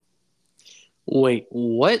Wait,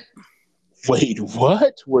 what? Wait,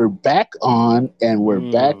 what? We're back on and we're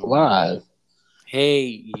back Hmm. live. Hey,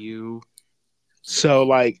 you. So,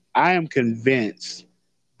 like, I am convinced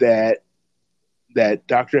that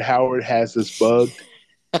Dr. Howard has us bugged,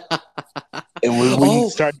 and when we Oh,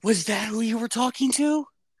 start, was that who you were talking to?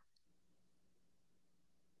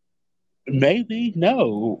 maybe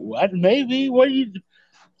no, what? Maybe what are you?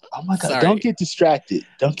 Oh my God! Don't Sorry. get distracted.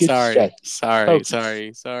 Don't get Sorry. distracted. Sorry. Focus.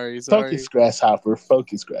 Sorry. Sorry. Focus, Sorry. grasshopper.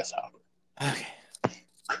 Focus, grasshopper. Okay.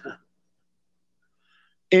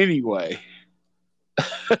 Anyway,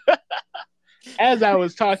 as I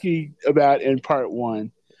was talking about in part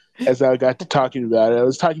one, as I got to talking about it, I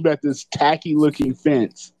was talking about this tacky looking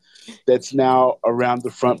fence that's now around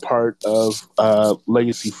the front part of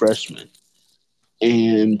Legacy Freshman.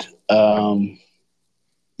 And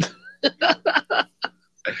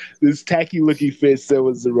this tacky looking fence that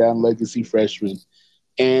was around Legacy Freshman.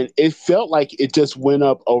 And it felt like it just went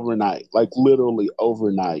up overnight, like literally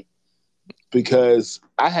overnight, because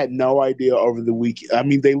I had no idea over the weekend. I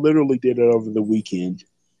mean, they literally did it over the weekend.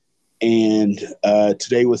 And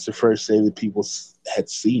today was the first day that people had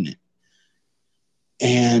seen it.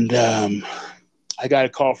 And I got a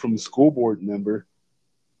call from a school board member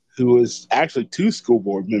who was actually two school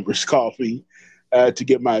board members called me to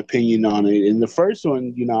get my opinion on it. And the first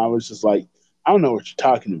one, I was just like, I don't know what you're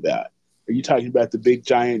talking about. Are you talking about the big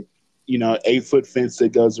giant, 8-foot fence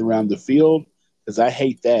that goes around the field? Because I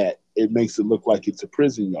hate that. It makes it look like it's a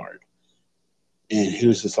prison yard. And he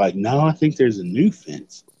was just like, no, I think there's a new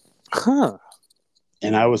fence. Huh.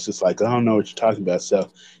 And I was just like, I don't know what you're talking about.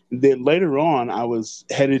 So then later on, I was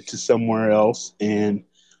headed to somewhere else, and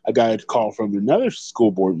I got a call from another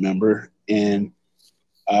school board member, and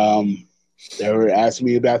um, they were asking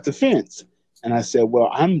me about the fence. And I said, well,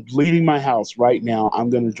 I'm leaving my house right now. I'm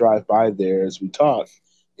going to drive by there as we talk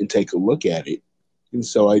and take a look at it. And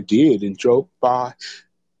so I did and drove by,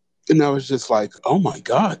 and I was just like, oh my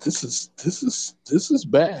God, this is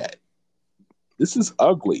bad. This is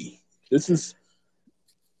ugly. This is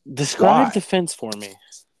Describe why. the fence for me.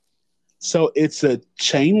 So it's a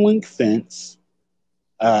chain link fence.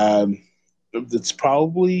 Um, that's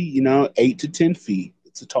probably 8 to 10 feet.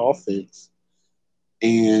 It's a tall fence,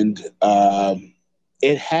 and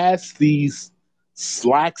it has these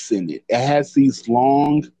slacks in it. It has these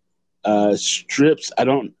long strips. I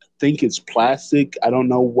don't think it's plastic. I don't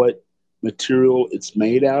know what material it's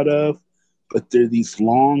made out of, but they're these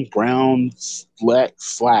long brown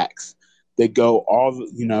slacks that go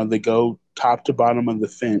they go top to bottom of the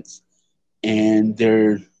fence, and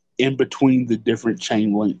they're in between the different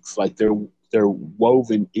chain links, like they're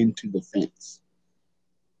woven into the fence,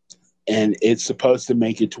 and it's supposed to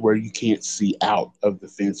make it to where you can't see out of the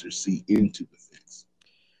fence or see into the fence.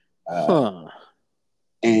 Uh, Huh.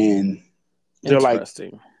 and they're like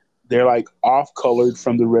Interesting. they're like off colored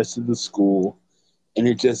from the rest of the school, and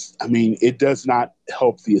it does not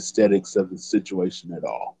help the aesthetics of the situation at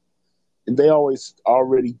all. And they always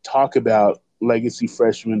already talk about Legacy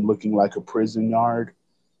Freshmen looking like a prison yard,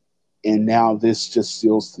 and now this just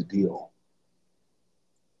seals the deal.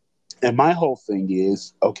 And my whole thing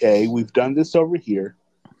is, okay, we've done this over here.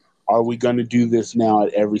 Are we going to do this now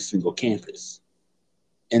at every single campus?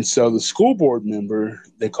 And so the school board member,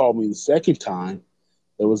 they called me the second time,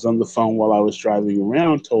 that was on the phone while I was driving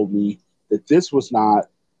around, told me that this was not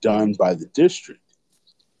done by the district.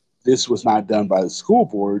 This was not done by the school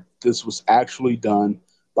board. This was actually done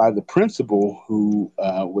by the principal, who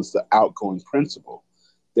was the outgoing principal.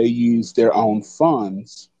 They used their own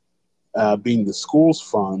funds, being the school's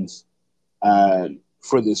funds, uh,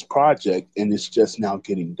 for this project, and it's just now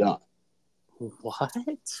getting done. What?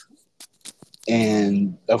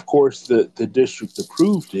 And of course, the district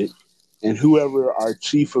approved it, and whoever our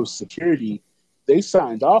chief of security, they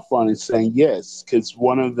signed off on it, saying yes, because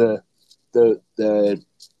one of the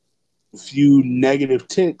few negative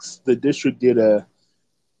ticks, the district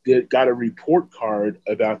got a report card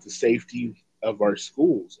about the safety of our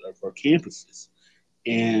schools, of our campuses,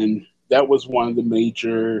 and that was one of the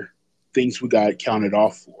major things we got counted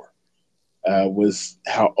off for, was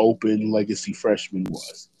how open Legacy Freshman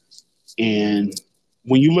was. And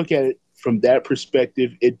when you look at it from that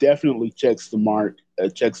perspective, it definitely checks the mark,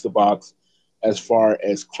 checks the box as far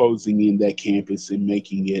as closing in that campus and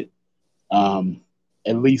making it um,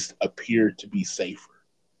 at least appear to be safer.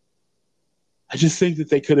 I just think that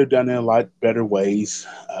they could have done it a lot better ways.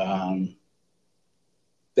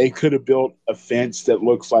 They could have built a fence that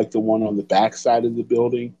looks like the one on the back side of the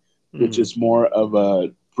building, which Hmm. is more of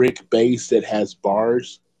a brick base that has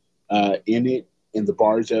bars in it, and the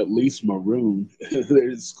bars are at least maroon.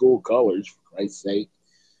 They're school colors, for Christ's sake.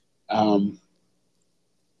 Um,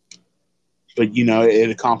 but it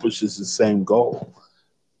accomplishes the same goal.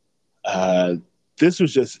 Uh,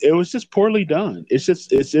 it was just poorly done. It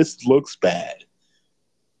just looks bad.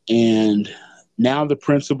 And now the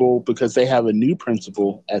principal, because they have a new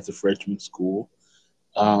principal at the freshman school,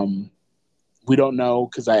 um, we don't know,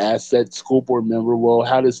 because I asked that school board member, well,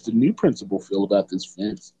 how does the new principal feel about this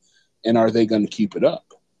fence? And are they going to keep it up?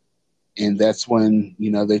 And that's when,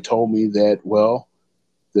 they told me that, well,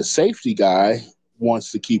 the safety guy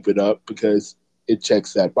wants to keep it up because it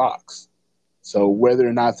checks that box. So whether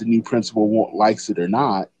or not the new principal likes it or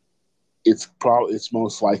not, it's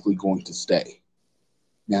most likely going to stay.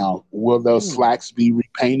 Now, will those Hmm. slacks be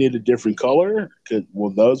repainted a different color?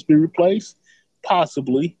 Will those be replaced?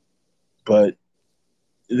 Possibly, but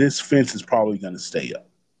this fence is probably going to stay up,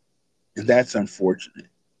 and that's unfortunate.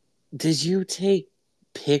 Did you take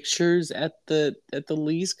pictures at the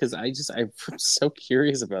lease? Because I'm so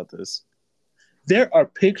curious about this. There are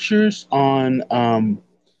pictures on.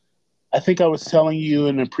 I think I was telling you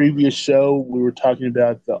in a previous show we were talking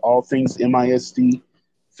about the All Things MISD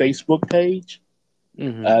Facebook page.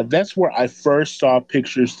 Mm-hmm. That's where I first saw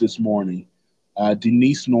pictures this morning.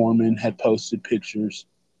 Denise Norman had posted pictures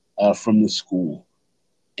from the school.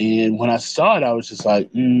 And when I saw it, I was just like,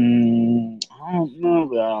 I don't know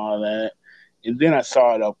about all that. And then I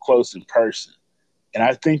saw it up close in person. And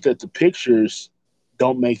I think that the pictures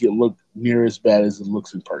don't make it look near as bad as it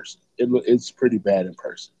looks in person. It's pretty bad in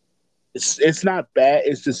person. It's not bad.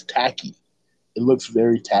 It's just tacky. It looks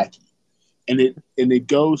very tacky, and it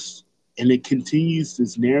goes and it continues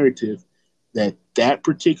this narrative that that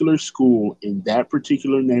particular school in that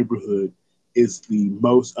particular neighborhood is the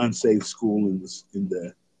most unsafe school in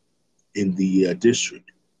the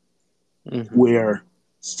district, Mm-hmm. where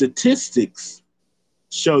statistics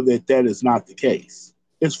show that that is not the case.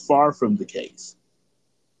 It's far from the case.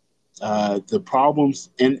 The problems,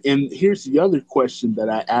 and here's the other question that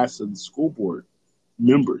I asked of the school board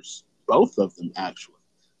members, both of them actually.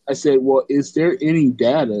 I said, well, is there any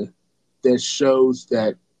data that shows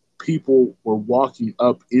that people were walking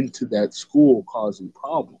up into that school causing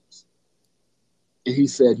problems? And he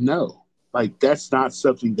said, no, like that's not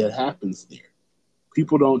something that happens there.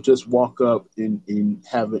 People don't just walk up and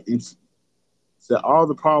have an incident. So all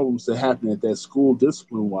the problems that happen at that school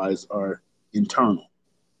discipline wise are internal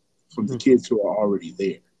from the Mm-hmm. kids who are already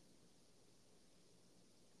there.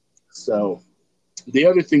 So the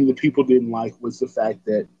other thing that people didn't like was the fact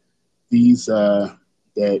that these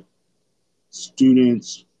that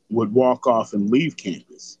students would walk off and leave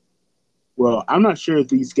campus. Well, I'm not sure if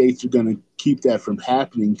these gates are going to keep that from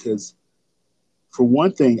happening because, for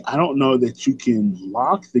one thing, I don't know that you can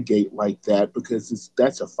lock the gate like that because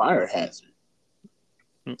that's a fire hazard.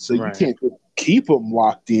 So you Right. can't keep them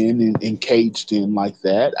locked in and caged in like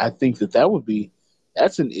that. I think that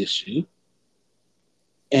that's an issue.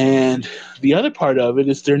 And the other part of it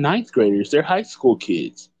is they're ninth graders, they're high school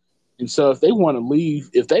kids. And so if they want to leave,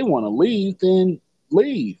 then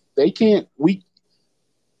leave. They can't we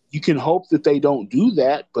You can hope that they don't do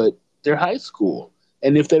that, but they're high school.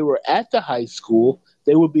 And if they were at the high school,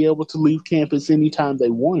 they would be able to leave campus anytime they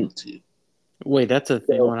wanted to. Wait, that's a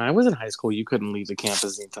thing. So, When I was in high school, you couldn't leave the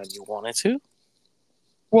campus anytime you wanted to.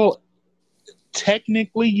 well,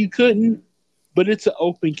 technically you couldn't, but it's an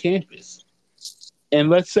open campus. And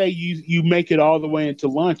let's say you make it all the way into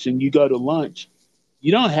lunch and you go to lunch,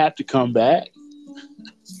 you don't have to come back.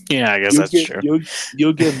 Yeah, I guess You'll that's get true.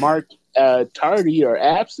 you'll get marked tardy or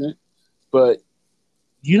absent, but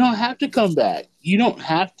you don't have to come back. You don't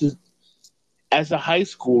have to. As a high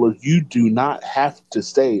schooler, you do not have to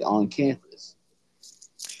stay on campus.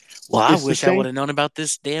 Well, I It's the wish I would same. have known about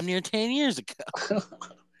this damn near 10 years ago.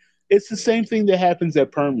 It's the same thing that happens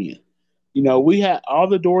at Permian. We had all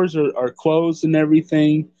the doors are closed and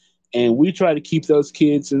everything, and we try to keep those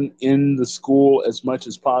kids in the school as much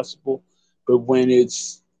as possible. But when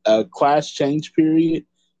it's a class change period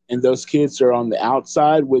and those kids are on the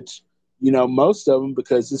outside, which most of them,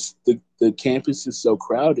 because the campus is so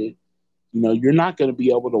crowded, you're not going to be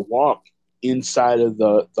able to walk inside of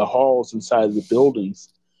the halls, inside of the buildings,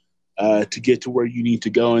 to get to where you need to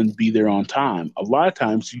go and be there on time. A lot of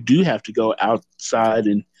times you do have to go outside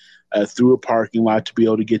and through a parking lot to be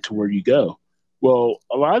able to get to where you go. Well,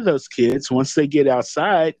 a lot of those kids, once they get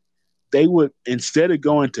outside, they would, instead of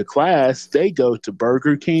going to class, they go to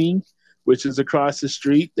Burger King, which is across the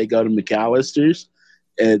street. They go to McAllister's,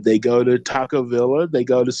 they go to Taco Villa, they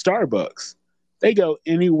go to Starbucks. They go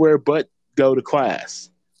anywhere but go to class.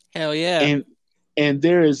 Hell yeah. And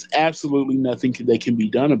there is absolutely nothing that can be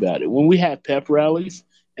done about it. When we have pep rallies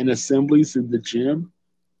and assemblies in the gym,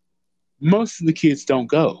 most of the kids don't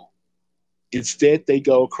go. Instead, they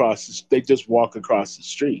just walk across the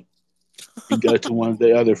street and go to one of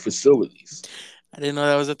the other facilities. I didn't know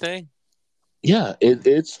that was a thing. Yeah,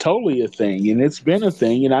 it's totally a thing, and it's been a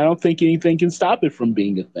thing, and I don't think anything can stop it from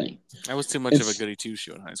being a thing. I was too much of a It's goody two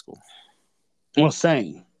shoe in high school. well,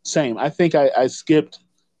 same. I think I skipped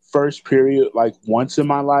first period like once in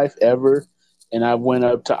my life ever, and I went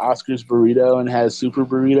up to Oscar's Burrito and had a super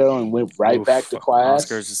burrito and went right back Oof, to class.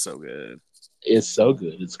 Oscars is so good. It's so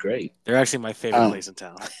good. It's great. They're actually my favorite Um, place in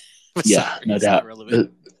town. But yeah, sorry, no it's not doubt.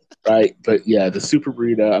 relevant. Right, but yeah, the super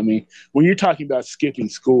burrito. I mean, when you're talking about skipping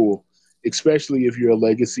school, especially if you're a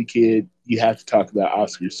legacy kid, you have to talk about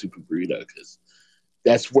Oscar's super burrito because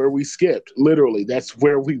that's where we skipped. Literally, that's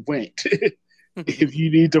where we went. If you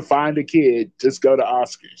need to find a kid, just go to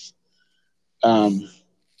Oscars. Um,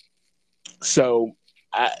 so,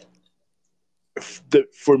 I,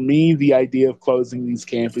 for me, the idea of closing these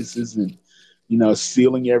campuses and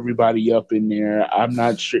sealing everybody up in there, I'm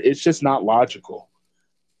not sure. It's just not logical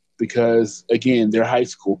because again, they're high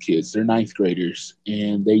school kids, they're ninth graders,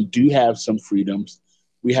 and they do have some freedoms.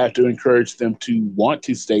 We have to encourage them to want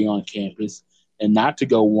to stay on campus and not to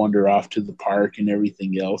go wander off to the park and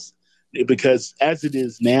everything else. Because as it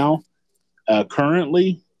is now,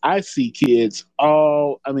 currently, I see kids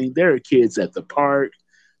all, I mean, there are kids at the park,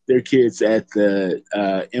 there are kids at the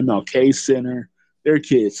MLK Center, there are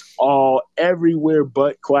kids all everywhere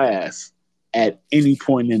but class at any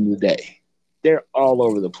point in the day. They're all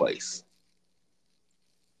over the place.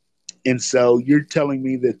 And so you're telling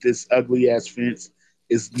me that this ugly ass fence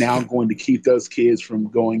is now going to keep those kids from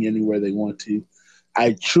going anywhere they want to.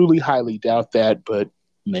 I truly highly doubt that, but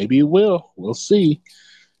maybe it will. We'll see.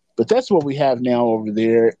 But that's what we have now over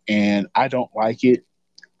there, and I don't like it.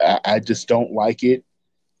 I just don't like it.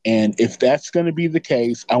 And if that's going to be the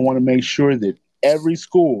case, I want to make sure that every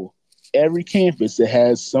school, every campus that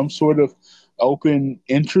has some sort of open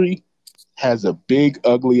entry has a big,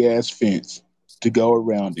 ugly ass fence to go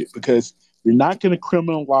around it because you're not going to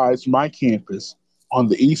criminalize my campus on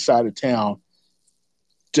the east side of town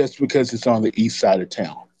just because it's on the east side of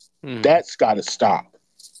town. Hmm. That's got to stop.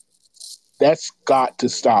 That's got to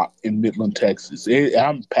stop in Midland, Texas.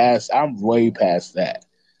 I'm way past that.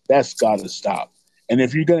 That's got to stop. And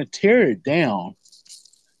if you're going to tear it down,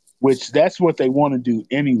 which that's what they want to do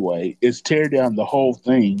anyway, is tear down the whole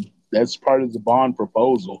thing. That's part of the bond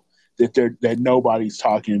proposal that nobody's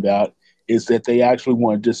talking about is that they actually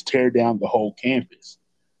want to just tear down the whole campus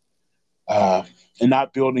uh, and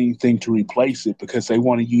not build anything to replace it because they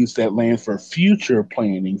want to use that land for future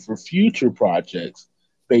planning for future projects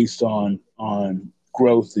based on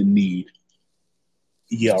growth and need.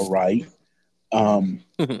 Yeah, right. Um,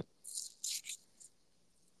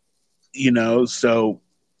 so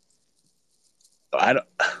I don't.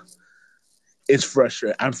 It's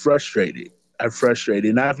frustrating. I'm frustrated.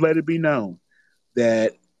 And I've let it be known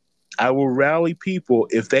that I will rally people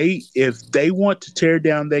if they want to tear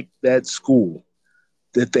down that school,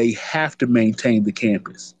 that they have to maintain the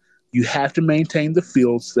campus. You have to maintain the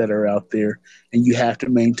fields that are out there, and you have to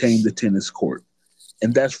maintain the tennis court,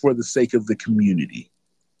 and that's for the sake of the community.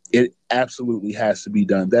 It absolutely has to be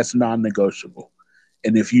done. That's non-negotiable.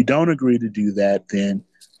 And if you don't agree to do that, then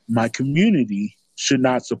my community should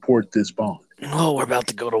not support this bond. Oh, we're about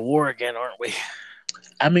to go to war again, aren't we?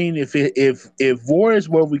 I mean, if war is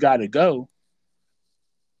where we got to go,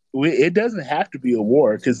 it doesn't have to be a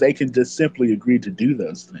war because they can just simply agree to do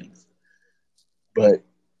those things. But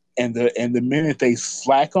and the minute they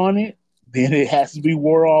slack on it, then it has to be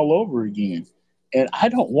war all over again. And I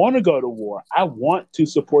don't want to go to war. I want to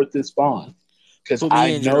support this bond because Put I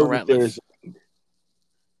me in, General know that Ratliff. there's.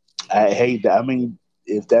 I hate that. I mean,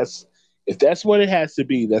 if that's what it has to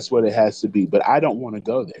be, that's what it has to be. But I don't want to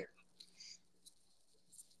go there.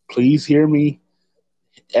 Please hear me.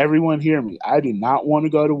 Everyone hear me. I do not want to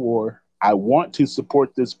go to war. I want to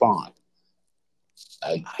support this bond.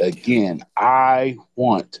 I do. Again, I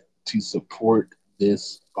want to support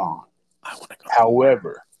this bond. I want to go to war.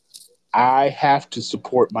 However, I have to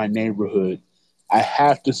support my neighborhood. I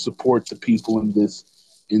have to support the people in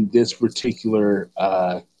this particular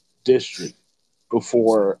district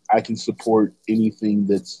before I can support anything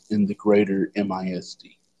that's in the greater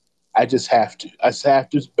MISD. I just have to. I just have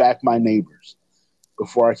to back my neighbors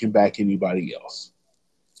before I can back anybody else.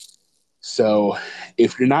 So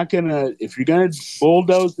if you're gonna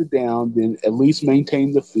bulldoze it down, then at least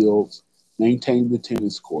maintain the fields, maintain the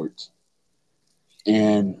tennis courts,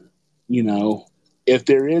 and you know if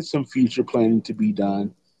there is some future planning to be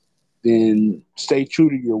done, then stay true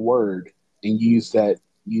to your word and use that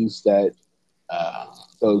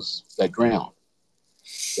those that ground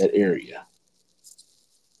that area.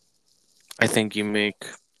 I think you make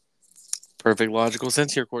perfect logical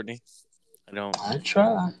sense here, Courtney. I don't. I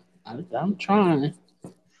try. I'm trying.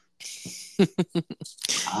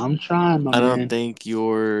 I'm trying, my I don't man. think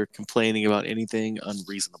you're complaining about anything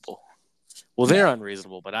unreasonable. Well, they're No.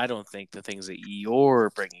 unreasonable, but I don't think the things that you're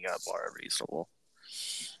bringing up are unreasonable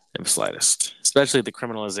in the slightest. Especially the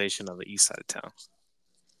criminalization of the east side of town.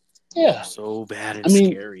 Yeah. So bad I and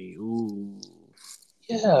mean, scary. Ooh.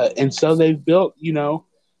 yeah. And so they've built, it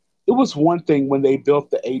was one thing when they built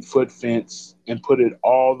the 8 foot fence and put it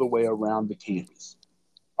all the way around the campus,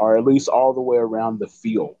 or at least all the way around the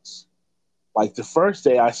fields. Like the first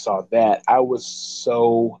day I saw that, I was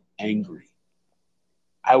so angry.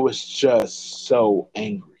 I was just so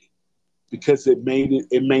angry because it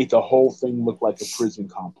made the whole thing look like a prison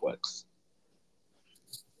complex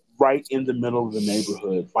right in the middle of the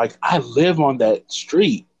neighborhood. Like I live on that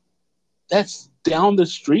street. That's down the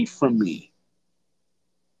street from me.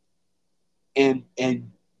 And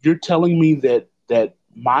you're telling me that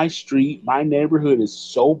my street, my neighborhood is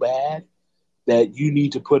so bad that you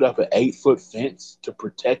need to put up an 8 foot fence to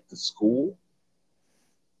protect the school?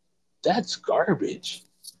 That's garbage.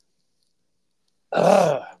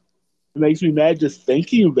 Ugh. It makes me mad just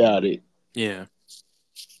thinking about it. Yeah.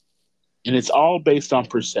 And it's all based on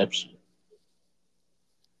perception.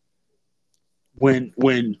 When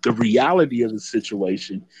the reality of the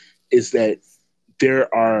situation is that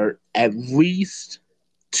there are at least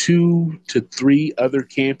 2 to 3 other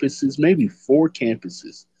campuses, maybe 4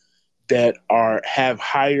 campuses that have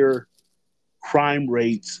higher crime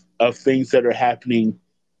rates of things that are happening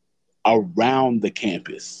around the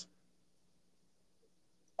campus.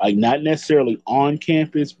 Like not necessarily on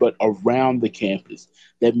campus, but around the campus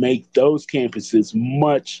that make those campuses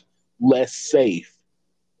much less safe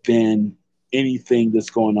than anything that's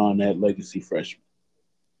going on at Legacy Freshman.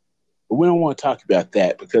 But we don't want to talk about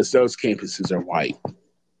that because those campuses are white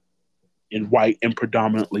and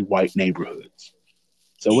predominantly white neighborhoods.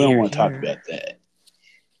 So we don't Here, want to talk here. about that.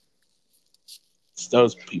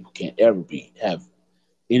 Those people can't ever have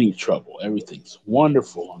any trouble. Everything's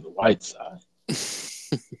wonderful on the white side.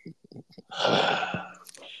 It's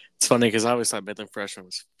funny because I always thought Midland Freshman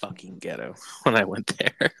was fucking ghetto when I went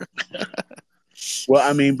there. Well,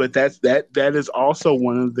 I mean, but that is also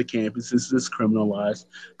one of the campuses that's criminalized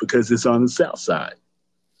because it's on the south side.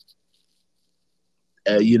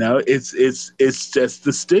 It's just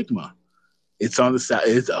the stigma. It's on the south.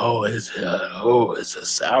 It's a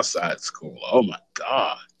south side school. Oh my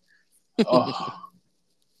god. Oh,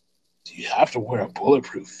 do you have to wear a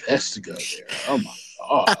bulletproof vest to go there? Oh my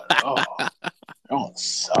god. Oh, you're on the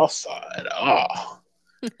south side. Oh,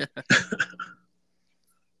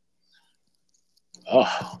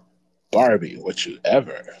 oh, Barbie, would you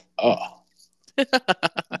ever? Oh,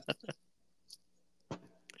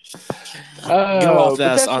 Go off but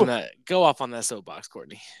that that's on what. that. Go off on that soapbox,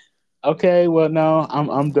 Courtney. Okay, well, no,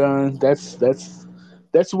 I'm done. That's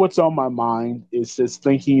what's on my mind. It's just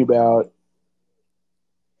thinking about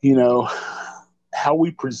you know how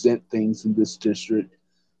we present things in this district,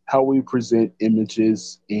 how we present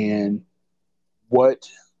images, and what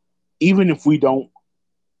even if we don't,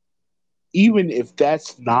 even if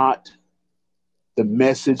that's not the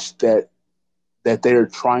message that they are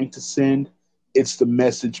trying to send, it's the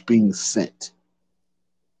message being sent,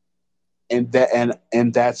 and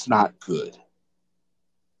that's not good.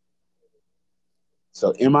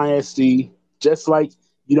 So MISD, just like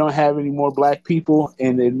you don't have any more black people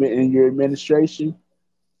in your administration,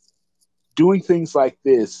 doing things like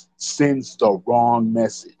this sends the wrong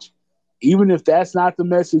message. Even if that's not the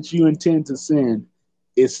message you intend to send,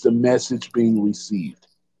 it's the message being received.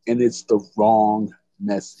 And it's the wrong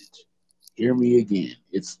message. Hear me again.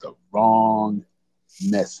 It's the wrong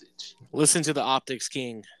message. Listen to the Optics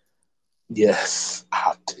King. Yes,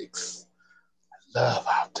 optics. I love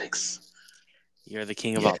optics. You're the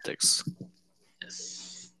king of Yes, optics.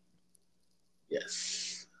 yes,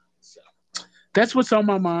 yes. So that's what's on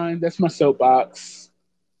my mind. That's my soapbox.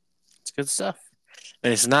 It's good stuff.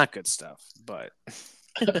 And it's not good stuff, but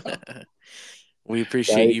we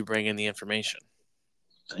appreciate Right? you bringing the information.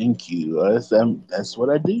 Thank you. That's what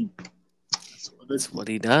I do. That's what I That's do. what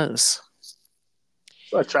he does.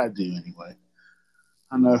 That's what I try to do anyway.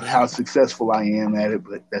 I don't know Yeah. how successful I am at it,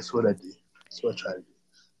 but that's what I do. That's what I try to do.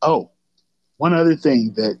 Oh, one other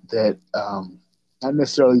thing that not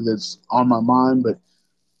necessarily that's on my mind,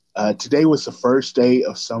 but today was the first day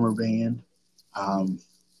of summer band. Um,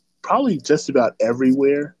 Probably just about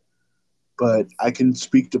everywhere, but I can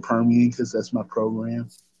speak to Permian because that's my program.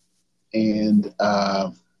 And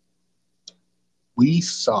we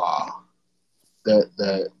saw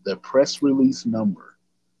the press release number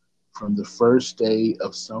from the first day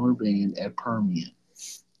of summer band at Permian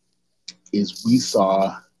is we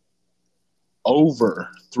saw over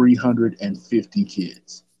 350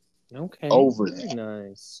 kids. Okay. Over Very that,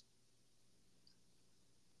 nice.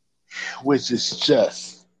 which is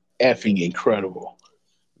just effing incredible.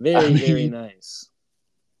 I Very, very mean, nice.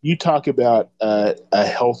 you talk about a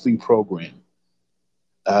healthy program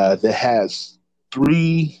that has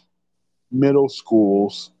three middle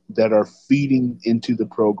schools that are feeding into the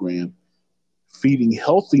program, feeding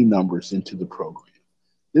healthy numbers into the program.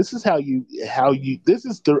 This is how you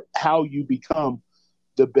become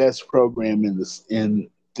the best program in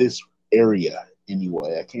this area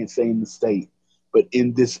anyway. I can't say in the state, but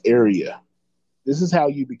in this area. This is how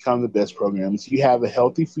you become the best programs. You have a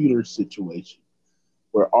healthy feeder situation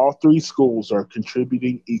where all three schools are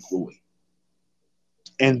contributing equally.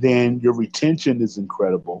 And then your retention is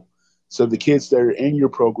incredible. So the kids that are in your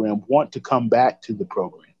program want to come back to the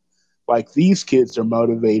program. Like these kids are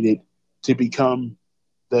motivated to become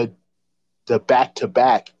the the back to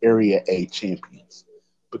back Area A champions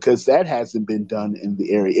because that hasn't been done in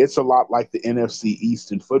the area. It's a lot like the NFC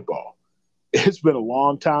East in football. It's been a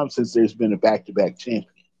long time since there's been a back to back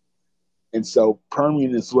champion. And so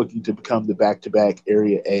Permian is looking to become the back to back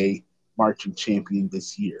Area A marching champion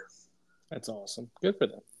this year. That's awesome. Good for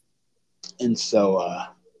them. And so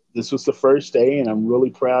this was the first day, and I'm really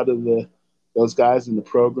proud of those guys in the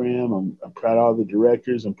program. I'm proud of all the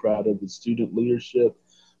directors. I'm proud of the student leadership.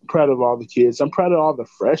 I'm proud of all the kids. I'm proud of all the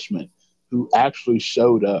freshmen who actually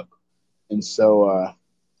showed up. And so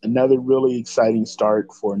another really exciting start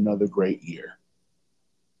for another great year.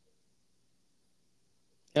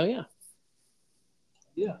 Hell yeah.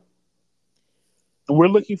 Yeah. And we're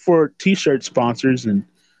looking for T-shirt sponsors and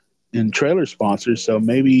trailer sponsors. So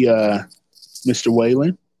maybe Mr.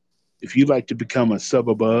 Whalen, if you'd like to become a sub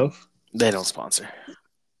above They don't sponsor.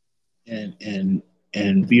 and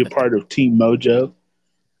be a part of Team Mojo,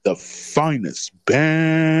 the finest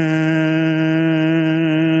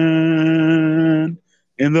band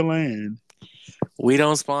in the land. We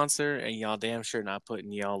don't sponsor, and y'all damn sure not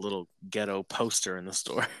putting y'all little ghetto poster in the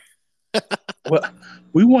store. Well,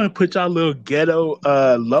 we want to put y'all little ghetto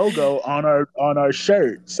logo on our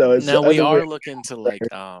shirt, so it's Now the other way. we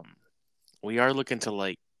are looking to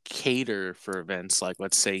like cater for events. Like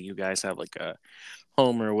let's say you guys have like a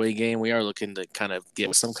home or away game. We are looking to kind of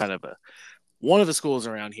get some kind of a one of the schools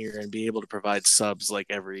around here and be able to provide subs like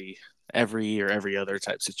every or every other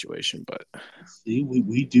type situation. But See,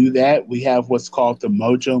 we do that. We have what's called the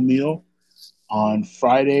Mojo Meal on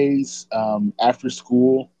Fridays after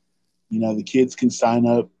school. You know, the kids can sign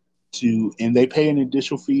up and they pay an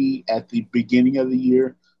additional fee at the beginning of the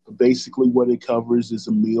year. But basically, what it covers is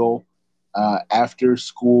a meal after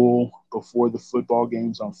school before the football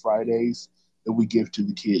games on Fridays that we give to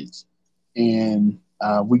the kids. And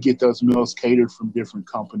we get those meals catered from different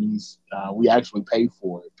companies. We actually pay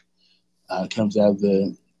for it. It comes out of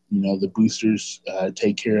the boosters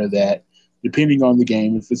take care of that. Depending on the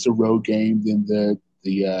game, if it's a road game, then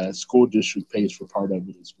the school district pays for part of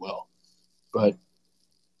it as well. But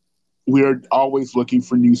we are always looking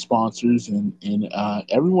for new sponsors, and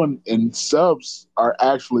everyone and subs are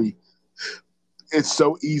actually. It's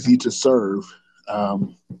so easy to serve.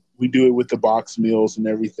 We do it with the box meals and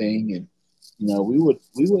everything, and we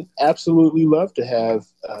would absolutely love to have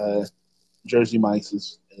Jersey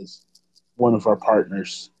Mike's as one of our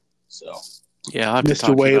partners. So yeah, I'll have to Mr. talk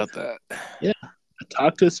to you Whalen, about that. yeah,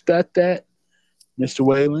 talk to us about that, Mr.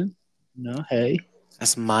 Whalen. No, hey.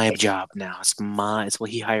 That's my job now. It's what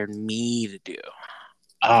he hired me to do.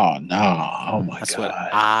 Oh no! Oh my That's what God!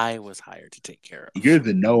 I was hired to take care You're of.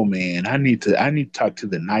 the no man. I need to talk to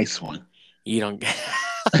the nice one. You don't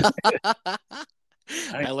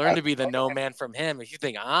I, I learned to be the no man from him. If you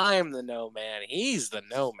think I'm the no man, he's the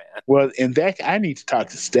no man. well, in that I need to talk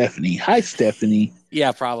to Stephanie. Hi, Stephanie.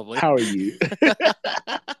 Yeah, probably. How are you?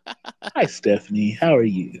 Hi, Stephanie. How are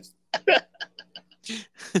you?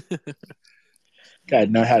 Gotta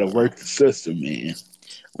know how to work the system, man.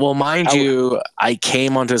 Well, mind How, you, I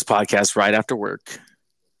came onto this podcast right after work.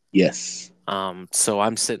 yes. So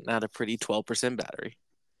I'm sitting at a pretty 12% battery.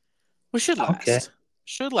 Which should Okay. last.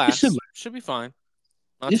 Should It should. last. Should be fine.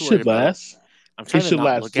 Not It too worried should about it. last. I'm It trying to should not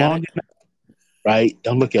last look at long it. enough, right?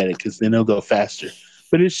 Don't look at it because then it'll go faster.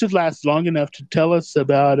 But it should last long enough to tell us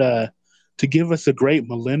about to give us a great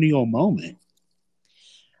millennial moment.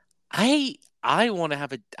 I want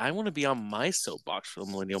to be on my soapbox for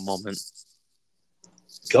the millennial moment.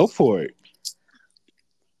 Go for it.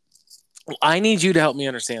 Well, I need you to help me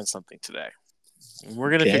understand something today.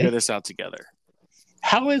 We're gonna figure this out together.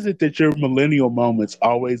 How is it that your millennial moments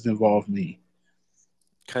always involve me?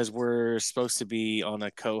 because we're supposed to be on a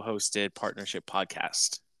co-hosted partnership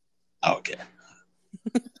podcast. Okay.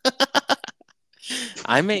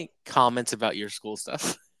 I make comments about your school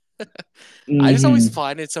stuff. I just always Mm-hmm.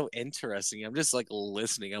 find it so interesting. I'm just like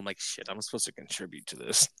listening. I'm like, shit, I'm supposed to contribute to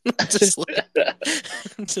this. just like,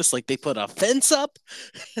 just like they put a fence up.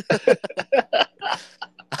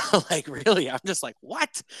 Like, really? I'm just like,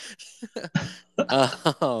 what?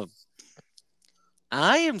 um,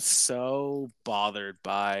 I am so bothered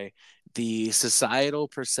by the societal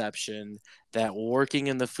perception that working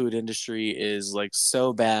in the food industry is like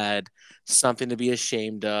so bad, something to be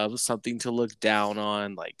ashamed of, something to look down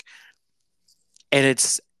on, like, and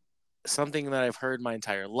it's something that I've heard my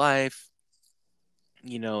entire life.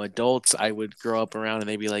 You know, adults I would grow up around and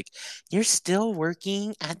they'd be like, "You're still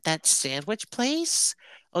working at that sandwich place?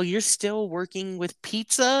 Oh, you're still working with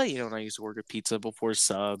pizza?" You know, and I used to work at pizza before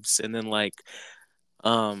subs, and then like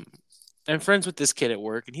um I'm friends with this kid at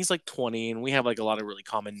work, and he's like 20, and we have like a lot of really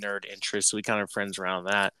common nerd interests, so we kind of friends around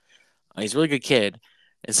that. He's a really good kid,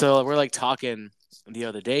 and so we're like talking the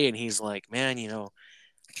other day, and he's like, "Man, you know,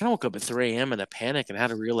 I kind of woke up at 3 a.m. in a panic and had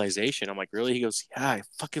a realization." I'm like, "Really?" He goes, "Yeah, I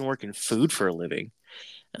fucking work in food for a living."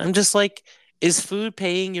 And I'm just like, "Is food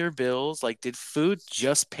paying your bills? Like, did food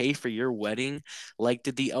just pay for your wedding? Like,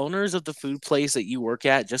 did the owners of the food place that you work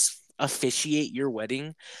at just officiate your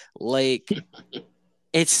wedding? Like,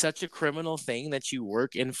 it's such a criminal thing that you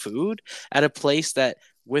work in food at a place that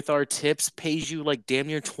with our tips pays you like damn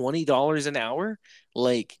near $20 an hour.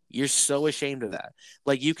 Like, you're so ashamed of that.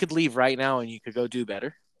 Like, you could leave right now and you could go do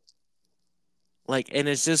better. Like, and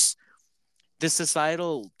it's just this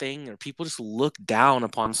societal thing, or people just look down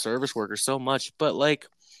upon service workers so much. But like,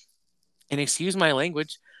 and excuse my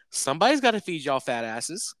language, somebody's got to feed y'all fat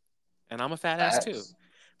asses, and I'm a fat ass too. Facts.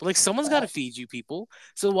 But like, someone's got to Facts. feed you people.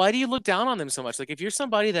 So why do you look down on them so much? Like, if you're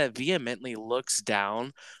somebody that vehemently looks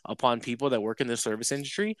down upon people that work in the service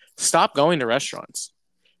industry, stop going to restaurants,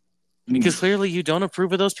 because Mm. clearly you don't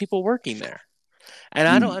approve of those people working there. And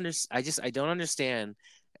I don't Mm. understand. I don't understand.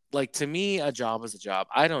 Like, to me, a job is a job.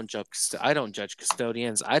 I don't judge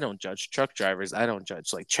custodians. I don't judge truck drivers. I don't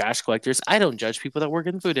judge like trash collectors. I don't judge people that work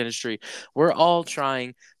in the food industry. We're all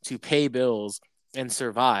trying to pay bills and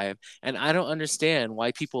survive, and I don't understand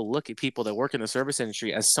why people look at people that work in the service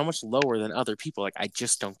industry as so much lower than other people. Like, I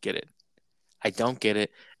just don't get it. I don't get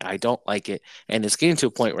it, and I don't like it, and it's getting to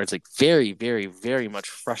a point where it's like very, very, very much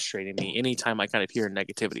frustrating me anytime I kind of hear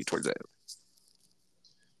negativity towards it.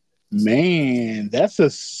 Man, that's a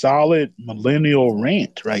solid millennial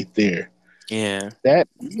rant right there. Yeah. That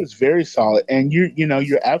was very solid, and you're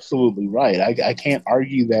absolutely right. I can't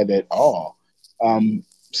argue that at all.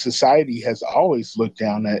 Society has always looked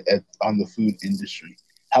down at on the food industry.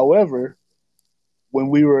 However, when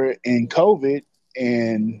we were in COVID,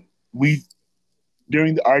 and we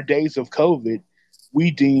during our days of COVID,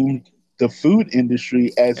 we deemed the food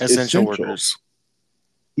industry as Essential essential. workers.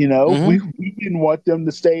 You know, Mm-hmm. we didn't want them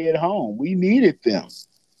to stay at home. We needed them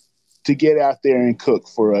to get out there and cook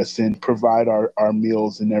for us and provide our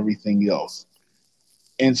meals and everything else.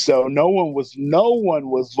 And so no one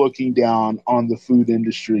was looking down on the food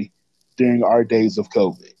industry during our days of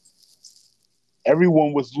COVID.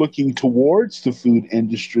 Everyone was looking towards the food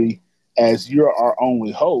industry as you're our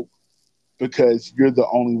only hope, because you're the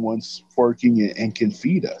only ones working and can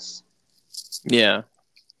feed us. Yeah.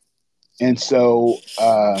 And so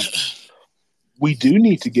we do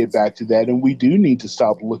need to get back to that, and we do need to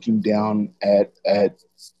stop looking down at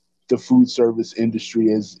the food service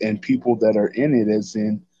industry as and people that are in it as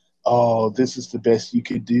in, oh, this is the best you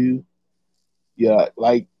could do. Yeah,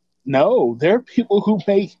 like, no, there are people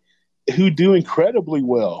who do incredibly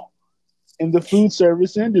well in the food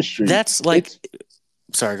service industry. That's like,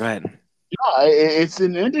 It's sorry, go ahead. yeah, it's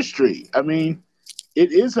an industry. I mean,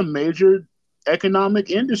 it is a major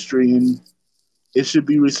economic industry, and it should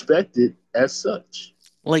be respected as such.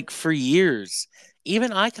 Like, for years,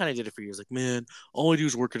 even I kind of did it for years. Like, man, all I do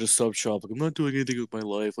is work at a sub shop. Like, I'm not doing anything with my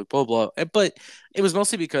life. Like, blah blah. But it was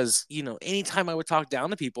mostly because, anytime I would talk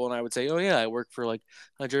down to people and I would say, "Oh yeah, I work for like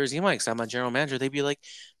a Jersey Mike's. I'm a general manager," they'd be like,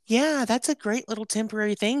 "Yeah, that's a great little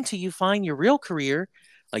temporary thing till you find your real career."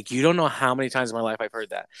 Like, you don't know how many times in my life I've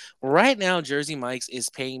heard that. Right now, Jersey Mike's is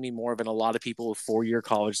paying me more than a lot of people with 4-year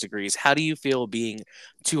college degrees. How do you feel being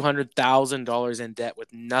 $200,000 in debt with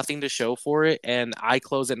nothing to show for it, and I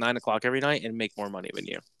close at 9 o'clock every night and make more money than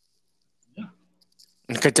you? Yeah.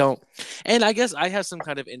 Like, I don't. And I guess I have some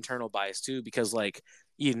kind of internal bias too, because like,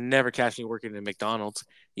 you never catch me working at McDonald's.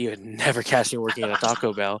 You would never catch me working at a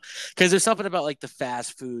Taco Bell, because there's something about like the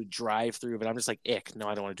fast food drive through, but I'm just like, ick, no,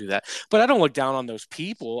 I don't want to do that. But I don't look down on those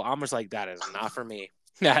people. I'm just like, that is not for me.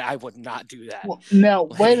 I would not do that. Well, now,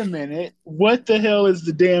 wait Like a minute. What the hell is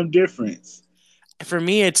the damn difference? for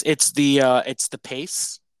me, it's the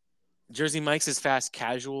pace. Jersey Mike's is fast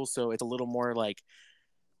casual, so it's a little more like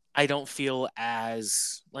I don't feel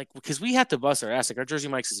as like because we have to bust our ass. Like our Jersey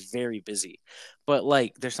Mike's is very busy, but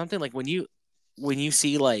like there's something like when you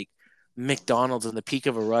see like McDonald's in the peak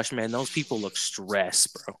of a rush, man, those people look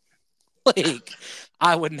stressed, bro. Like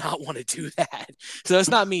I would not want to do that. So it's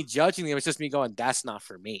not me judging them. It's just me going, that's not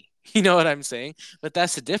for me. You know what I'm saying? But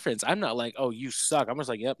that's the difference. I'm not like, oh, you suck. I'm just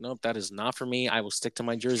like, yep, nope, that is not for me. I will stick to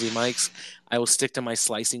my Jersey Mike's. I will stick to my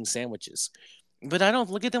slicing sandwiches. But I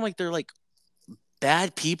don't look at them like they're like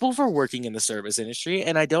bad people for working in the service industry.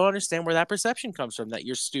 And I don't understand where that perception comes from that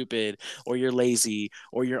you're stupid or you're lazy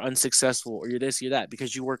or you're unsuccessful or you're this, you're that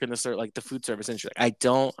because you work in like the food service industry. I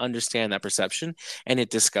don't understand that perception and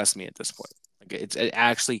it disgusts me at this point. Like it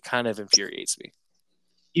actually kind of infuriates me.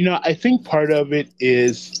 I think part of it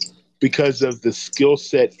is because of the skill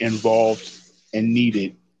set involved and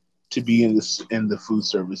needed to be in the food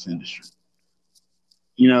service industry.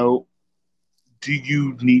 You know, do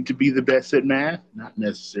you need to be the best at math? Not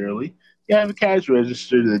necessarily. You have a cash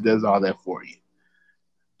register that does all that for you.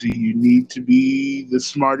 Do you need to be the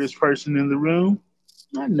smartest person in the room?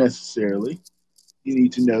 Not necessarily. You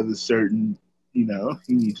need to know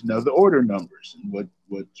you need to know the order numbers and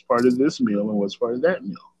what's part of this meal and what's part of that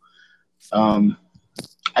meal. Um,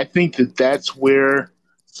 I think that's where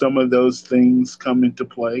some of those things come into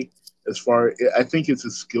play. I think it's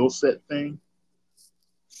a skill set thing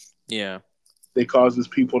Yeah. that causes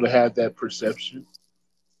people to have that perception.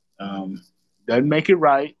 Doesn't make it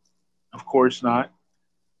right, of course not,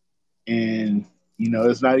 and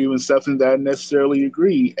it's not even something that I necessarily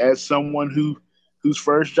agree. As someone whose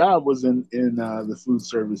first job was in the food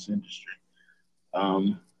service industry,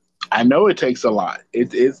 um, I know it takes a lot.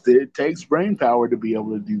 It takes brain power to be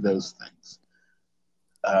able to do those things.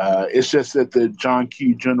 It's just that the John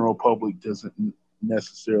Q. general public doesn't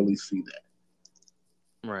necessarily see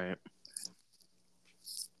that. Right.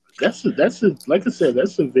 That's a like I said,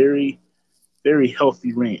 that's a very very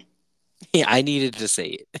healthy rant. Yeah, I needed to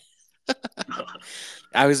say it.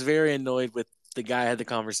 I was very annoyed with the guy I had the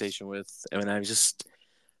conversation with, and I just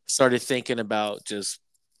started thinking about just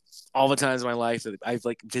all the times in my life that I've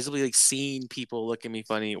like visibly like seen people look at me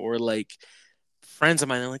funny or like friends of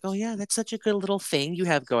mine are like, oh yeah, that's such a good little thing you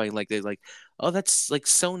have going. Like they're like, oh, that's like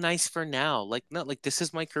so nice for now. Like not like this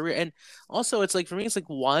is my career. And also it's like for me, it's like,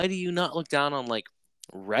 why do you not look down on like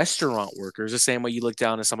restaurant workers the same way you look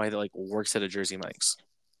down on somebody that like works at a Jersey Mike's?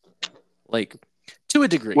 Like to a Well,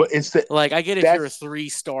 degree. it's that Like I get if you're a that's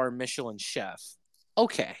 3-star Michelin chef.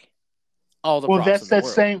 Okay. All the well, props in that's the that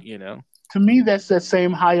world, same you know? to me. That's that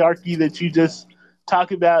same hierarchy that you just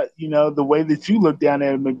talk about. The way that you look down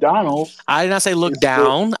at McDonald's I did not say look is the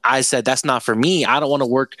down. I said that's not for me. I don't want to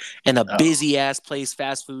work in a oh busy ass place,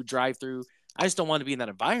 fast food drive through. I just don't want to be in that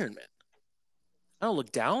environment. I don't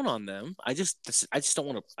look down on them. I just don't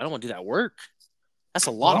want to. I don't want to do that work. That's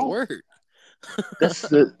a lot of well, work.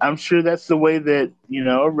 I'm sure that's the way that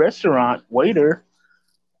a restaurant waiter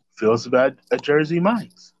feels about a Jersey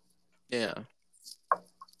Mike's. Yeah.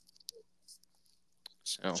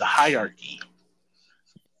 It's So a hierarchy.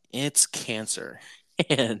 it's cancer,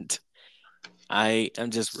 and I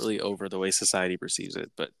am just really over the way society perceives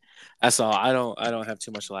it. But that's all. I don't have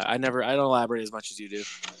too much. I don't elaborate as much as you do.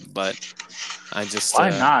 But I just. Why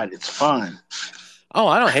not? It's fun. Oh,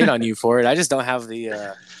 I don't hate on you for it. I just don't have the.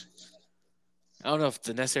 I don't know if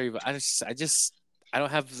the necessary. But I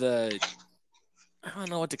don't have the. I don't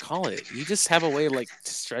know what to call it. You just have a way like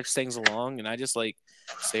to stretch things along, and I just like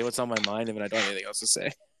say what's on my mind, and I don't have anything else to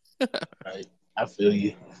say. Right. I feel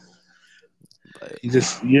you. But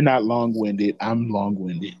You're not long winded. I'm long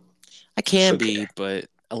winded. I It's can okay. be. But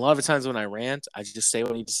a lot of the times when I rant, I just say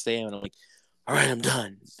what I need to say, and I'm like, all right, I'm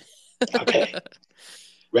done. Okay.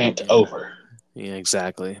 Rant Yeah, over. yeah,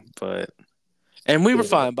 exactly. But and we were Good.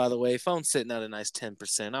 fine, by the way. Phone sitting at a nice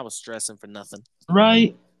 10%. I was stressing for nothing.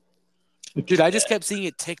 Right? Look Dude, at I just that. kept seeing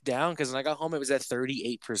it tick down because when I got home, it was at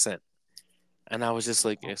 38%. And I was just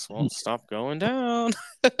like, this won't stop going down.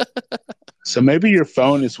 So maybe your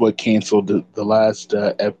phone is what canceled the last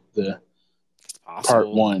the It's part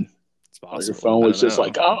possible. one. It's Or your possible. phone I was don't just know.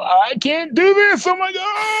 like, oh, I can't do this. Oh my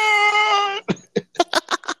god!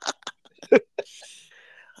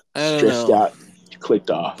 I don't Stressed know. out. Clicked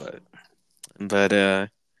off. But yeah,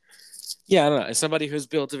 I don't know. As somebody who's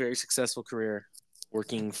built a very successful career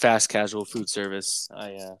working fast casual food service,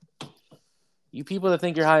 you people that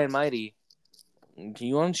think you're high and mighty,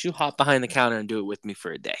 you why don't you hop behind the counter and do it with me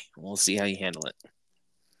for a day? We'll see how you handle it.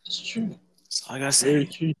 It's true. That's all I gotta Very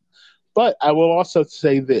say. true. But I will also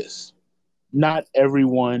say this: not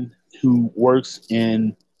everyone who works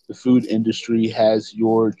in the food industry has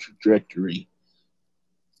your trajectory.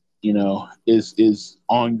 Is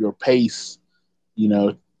on your pace. You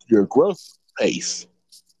know, your growth pace.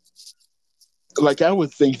 Like I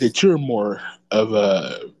would think that you're more of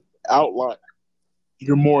a outlier.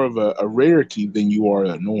 You're more of a rarity than you are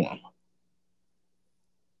a norm.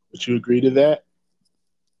 Would you agree to that?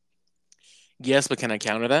 Yes, but can I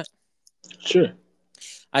counter that? Sure.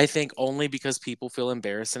 I think only because people feel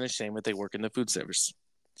embarrassed and ashamed that they work in the food service.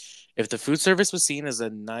 If the food service was seen as a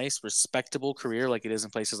nice, respectable career like it is in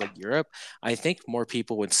places like Europe, I think more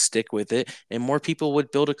people would stick with it and more people would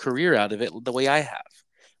build a career out of it the way I have.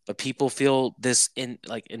 But people feel this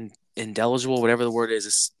indelible, whatever the word is,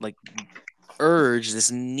 this like urge,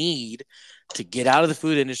 this need to get out of the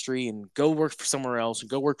food industry and go work for somewhere else and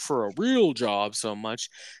go work for a real job so much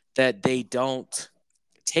that they don't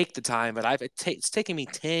take the time. But it's taken me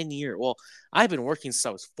 10 years. Well, I've been working since I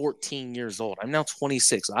was 14 years old. I'm now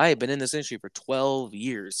 26. I have been in this industry for 12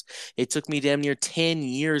 years. It took me damn near 10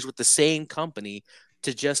 years with the same company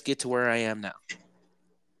to just get to where I am now.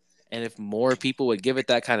 And if more people would give it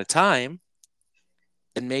that kind of time,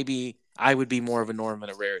 then maybe I would be more of a norm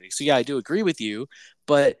and a rarity. So yeah, I do agree with you,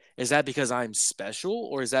 but is that because I'm special,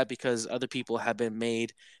 or is that because other people have been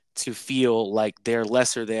made to feel like they're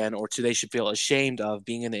lesser than, or they should feel ashamed of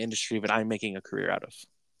being in the industry that I'm making a career out of?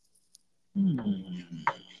 Hmm.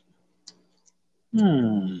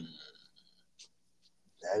 Hmm.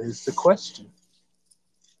 That is the question.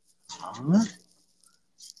 Huh?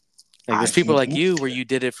 Like I there's people can't like you answer where that. you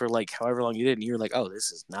did it for like however long you did, and you're like, oh,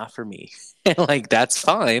 this is not for me. Like that's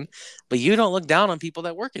fine, but you don't look down on people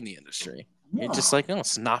that work in the industry. You're just No. like, no,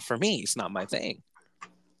 it's not for me. It's not my thing.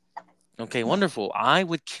 Okay, wonderful. I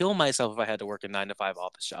would kill myself if I had to work a 9 to 5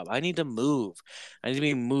 office job. I need to move. I need to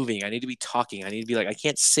be moving. I need to be talking. I need to be like, I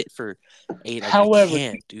can't sit for eight. Like, I However,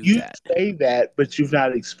 can't do you that. say that, but you've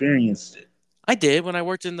not experienced it. I did when I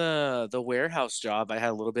worked in the warehouse job. I had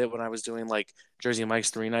a little bit when I was doing like Jersey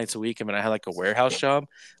Mike's 3 nights a week, and when I had like a warehouse job.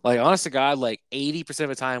 Like, honest to God, like 80% of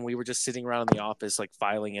the time we were just sitting around in the office, like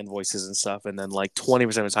filing invoices and stuff, and then like 20%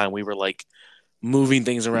 of the time we were like moving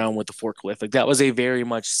things around with the forklift. Like that was a very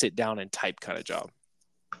much sit down and type kind of job,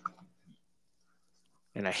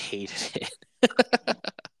 and I hated it.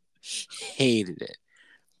 Hated it.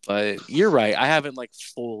 But you're right. I haven't like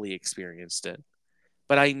fully experienced it.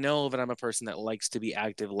 But I know that I'm a person that likes to be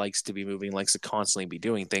active, likes to be moving, likes to constantly be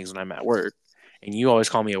doing things when I'm at work. And you always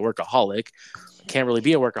call me a workaholic. I can't really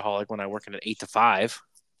be a workaholic when I work in an 8 to 5.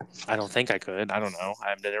 I don't think I could. I don't know. I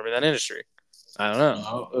haven't never in that industry. I don't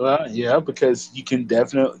know. Yeah, because you can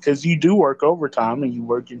definitely because you do work overtime and you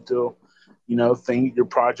work until your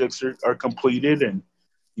projects are completed and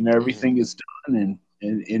Mm-hmm. everything is done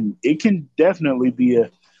and it can definitely be a.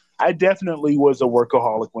 I definitely was a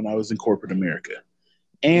workaholic when I was in corporate America,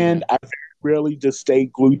 and Mm-hmm. I very rarely just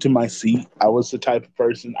stayed glued to my seat. I was the type of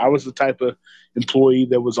person. I was the type of employee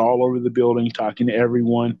that was all over the building talking to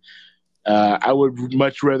everyone. I would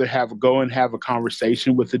much rather go and have a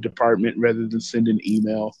conversation with the department rather than send an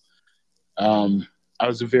email. I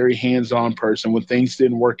was a very hands-on person. When things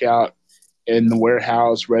didn't work out in the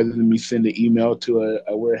warehouse, rather than me send an email to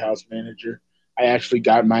a warehouse manager, I actually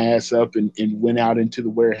got my ass up and went out into the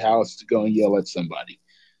warehouse to go and yell at somebody.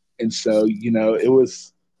 And so, it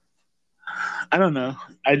was, I don't know.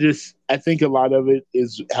 I think a lot of it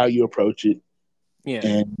is how you approach it. Yeah.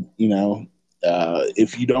 And,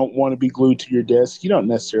 if you don't want to be glued to your desk, you don't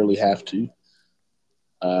necessarily have to.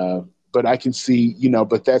 Uh, but I can see,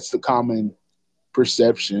 but that's the common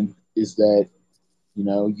perception is that,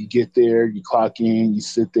 you get there, you clock in, you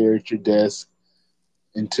sit there at your desk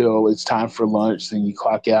until it's time for lunch, then you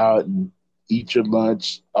clock out and eat your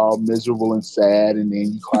lunch all miserable and sad, and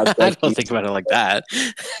then you clock I back don't in. think about it like that.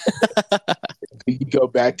 You go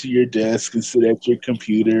back to your desk and sit at your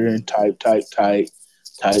computer and type, type, type,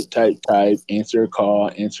 type, type, type, answer a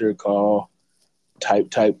call, type,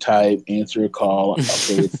 type, type, answer a call.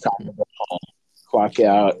 Okay, it's time to go home. Clock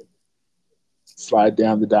out, slide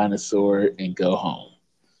down the dinosaur, and go home.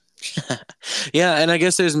 Yeah, and I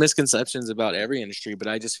guess there's misconceptions about every industry, but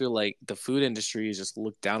I just feel like the food industry is just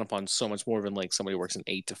looked down upon so much more than like somebody who works an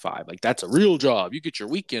 8 to 5. Like that's a real job. You get your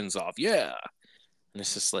weekends off. Yeah. And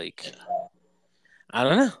it's just like I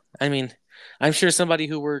don't know. I mean, I'm sure somebody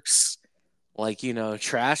who works like,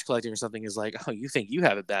 trash collecting or something is like, oh, you think you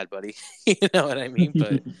have it bad, buddy. You know what I mean?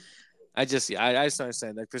 But I just don't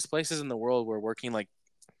understand. Like, there's places in the world where working like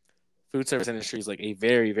food service industry is like a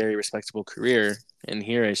very, very respectable career, and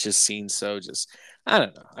here it's just seen so just I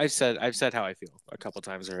don't know. I've said how I feel a couple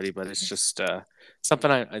times already, but it's just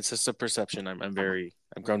something it's just a perception I've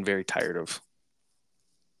grown very tired of.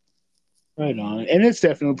 Right on. And it's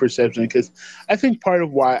definitely perception because I think part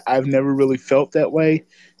of why I've never really felt that way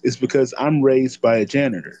is because I'm raised by a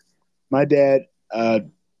janitor. My dad, uh,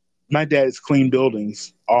 my dad has cleaned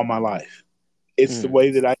buildings all my life. It's the Mm.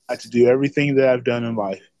 way that I got to do everything that I've done in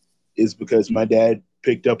life is because my dad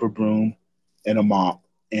picked up a broom and a mop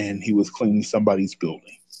and he was cleaning somebody's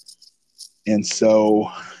building. And so,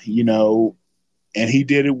 you know, and he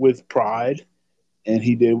did it with pride and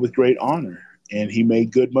he did it with great honor and he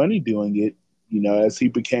made good money doing it, as he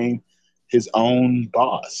became his own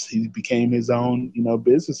boss. He became his own,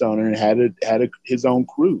 business owner and his own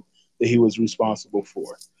crew that he was responsible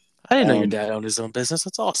for. I didn't know your Um, dad owned his own business.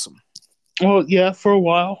 That's awesome. well, yeah, for a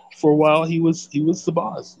while he was the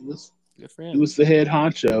boss. Good for He him. was the head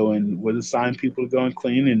honcho and would assign people to go and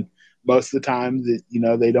clean. And most of the time that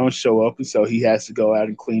they don't show up, and so he has to go out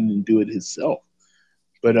and clean and do it himself.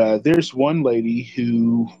 But there's one lady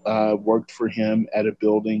who worked for him at a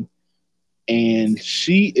building, and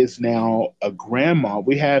she is now a grandma.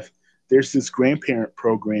 There's this grandparent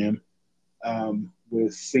program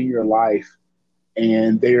with Senior Life,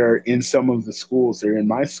 and they are in some of the schools. They're in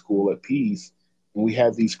my school at Pease, and we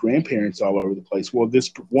have these grandparents all over the place. Well,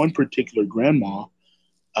 this one particular grandma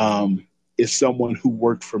is someone who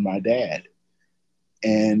worked for my dad,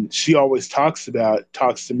 and she always talks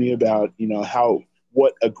to me about how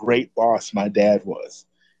what a great boss my dad was,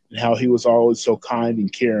 and how he was always so kind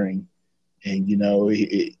and caring. And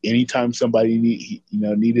anytime somebody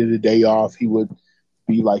needed a day off, he would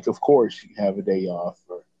be like, "Of course, you can have a day off,"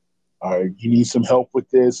 or "You need some help with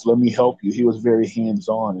this? Let me help you." He was very hands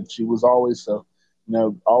on, and she was always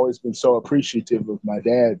always been so appreciative of my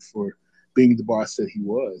dad for being the boss that he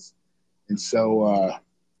was. And so,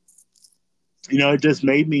 it just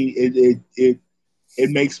made me it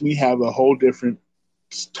makes me have a whole different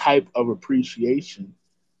type of appreciation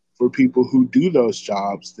for people who do those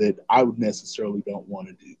jobs that I would necessarily don't want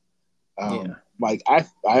to do. Yeah. Like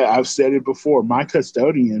I've said it before, my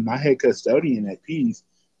head custodian at Peace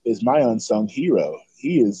is my unsung hero.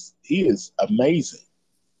 He is amazing.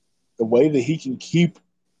 The way that he can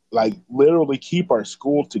literally keep our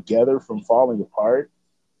school together from falling apart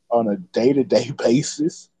on a day to day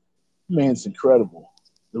basis, man, it's incredible.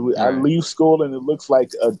 All I right. leave school and it looks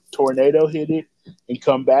like a tornado hit it, and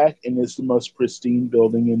come back and it's the most pristine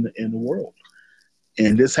building in the world.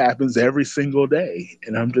 And this happens every single day,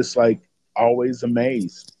 and I'm just like always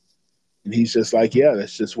amazed. And he's just like, yeah,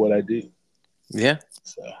 that's just what I do. Yeah.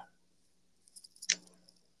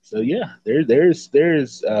 So yeah, there's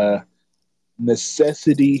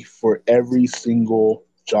necessity for every single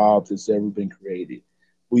job that's ever been created.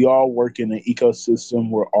 We all work in an ecosystem.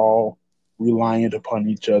 We're all reliant upon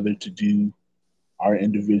each other to do our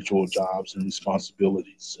individual jobs and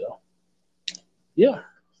responsibilities. So, yeah,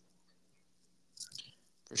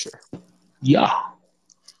 For sure. yeah.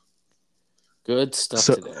 Good stuff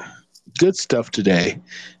So, today. good stuff today.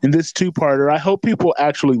 In this two-parter, I hope people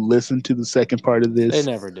actually listen to the second part of They this.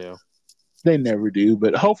 never do. They never do,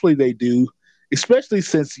 but hopefully they do, especially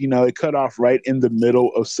since, it cut off right in the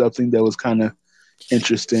middle of something that was kind of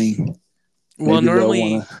interesting. Well, Maybe they'll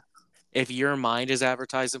normally, want to. if your mind is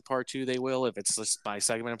advertised in part two, they will. If it's just by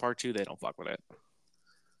segment in part two, they don't fuck with it.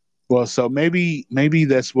 Well, so maybe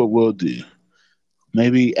that's what we'll do.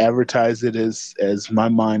 Maybe advertise it as my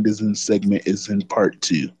mind is in segment is in part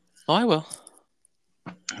two, Oh, I will.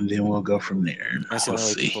 and then we'll go from there. That's the We'll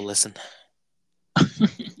only way see. people listen.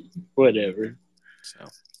 Whatever. So,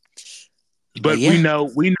 but But yeah. we know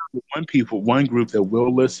the one group that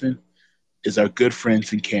will listen is our good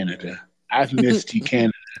friends in Canada. I've missed you,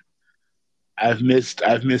 Canada. I've missed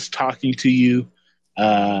talking to you.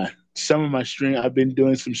 Some of my stream I've been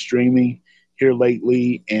doing some streaming here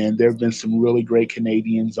lately, and there have been some really great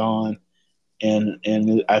Canadians on,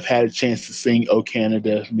 and I've had a chance to sing "O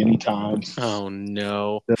Canada" many times. Oh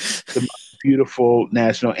no. The most beautiful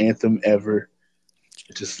national anthem ever.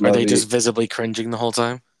 I just Are love they just it. visibly cringing the whole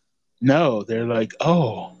time? No, they're like,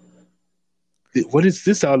 "Oh, what is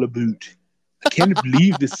this all about? I can't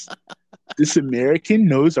believe this American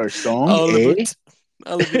knows our song, All of eh?" it.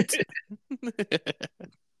 All of it.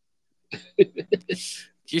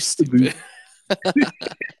 You're stupid.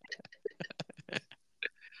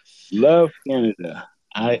 Love Canada.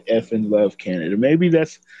 I effing love Canada. Maybe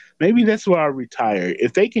that's why I retire.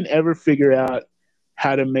 If they can ever figure out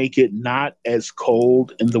how to make it not as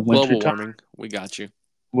cold in the Global wintertime, warming. We got you.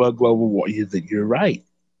 well, global warming, you're right.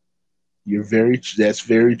 That's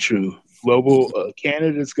very true. Global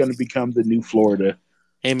Canada is going to become the new Florida.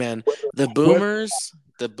 Hey man, the What? boomers,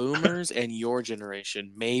 the boomers and your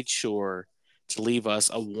generation made sure to leave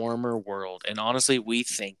us a warmer world. And honestly, we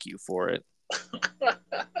thank you for it.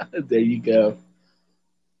 There you go.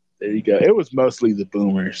 There you go. It was mostly the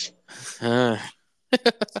boomers. Uh,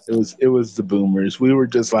 It was the boomers. We were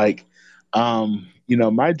just like,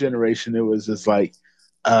 my generation. It was just like,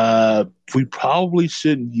 we probably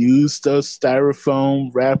shouldn't use those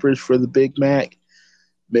styrofoam wrappers for the Big Mac.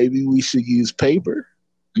 Maybe we should use paper.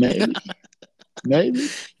 Maybe, maybe,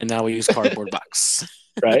 and now we use cardboard box.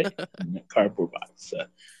 right? Cardboard box. So,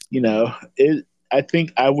 it. I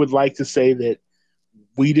think I would like to say that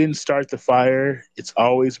we didn't start the fire. It's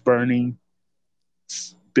always burning.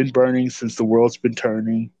 It's been burning since the world's been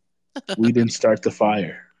turning. We didn't start the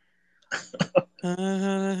fire.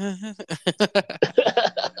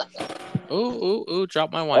 Ooh,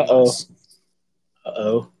 drop my Uh wine oh. glass. Uh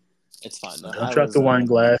oh. It's fine though. Don't drop the wine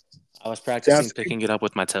glass. I was practicing Sounds. picking it up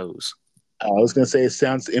with my toes. I was gonna say it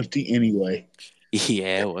sounds empty anyway.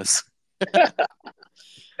 Yeah, it was.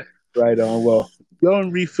 Right on. Well, go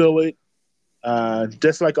and refill it.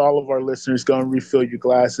 Just like all of our listeners, go and refill your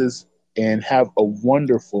glasses and have a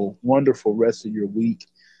wonderful, wonderful rest of your week.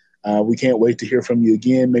 We can't wait to hear from you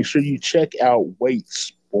again. Make sure you check out Wait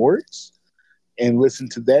Sports and listen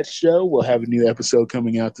to that show. We'll have a new episode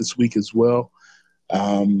coming out this week as well.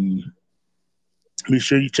 Um, Be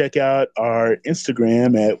sure you check out our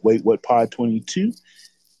Instagram at WaitWhatPod22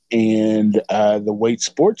 and the Wait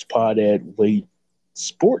Sports Pod at Wait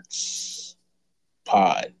Sports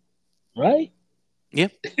Pod, right?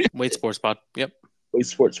 Yep. Wait, sports pod. Yep. Wait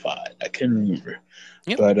Sports Pod. I can't remember.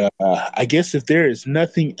 Yep. But I guess if there is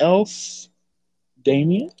nothing else,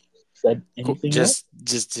 Damien, is that Cool. anything else?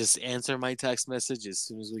 Just answer my text message as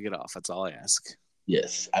soon as we get off. That's all I ask.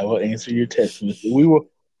 Yes, I will answer your text message. We will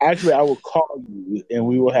actually. I will call you and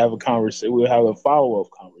we will have a conversation. We'll have a follow up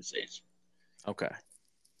conversation. Okay.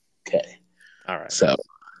 Okay. All right. So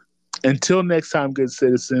until next time, good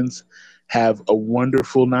citizens, have a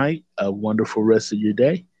wonderful night, a wonderful rest of your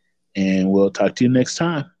day, and we'll talk to you next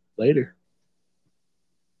time. Later.